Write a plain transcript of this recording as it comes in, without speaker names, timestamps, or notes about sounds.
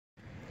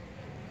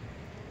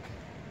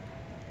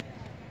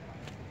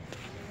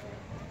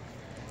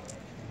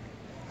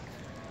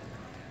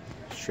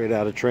Straight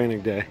out of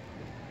Training Day.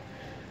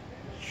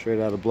 Straight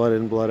out of Blood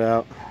In, Blood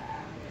Out.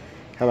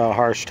 How about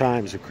Harsh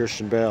Times with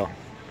Christian Bale?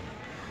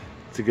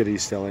 It's a good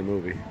East LA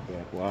movie.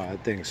 But wow,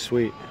 that thing's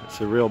sweet.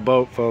 It's a real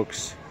boat,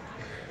 folks.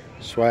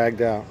 Swagged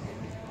out.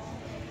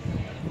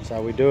 That's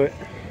how we do it.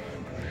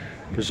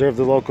 Preserve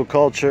the local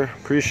culture.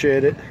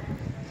 Appreciate it.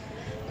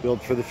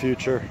 Build for the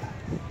future.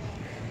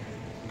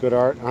 Good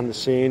art on the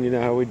scene. You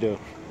know how we do.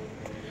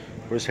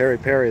 Where's Harry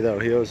Perry, though?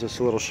 He owes us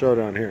a little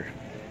showdown here.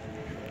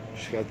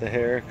 She's got the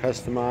hair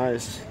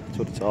customized. That's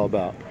what it's all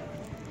about.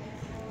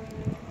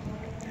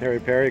 Harry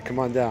Perry, come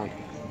on down.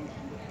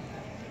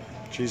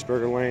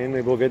 Cheeseburger Lane.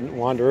 Maybe we'll get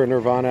Wanderer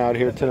Nirvana out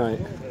here tonight.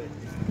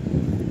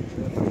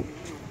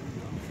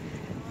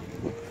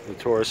 The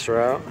tourists are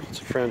out.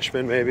 It's a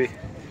Frenchman, maybe.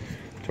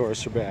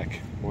 Tourists are back.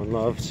 One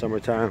love,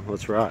 summertime.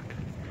 Let's rock.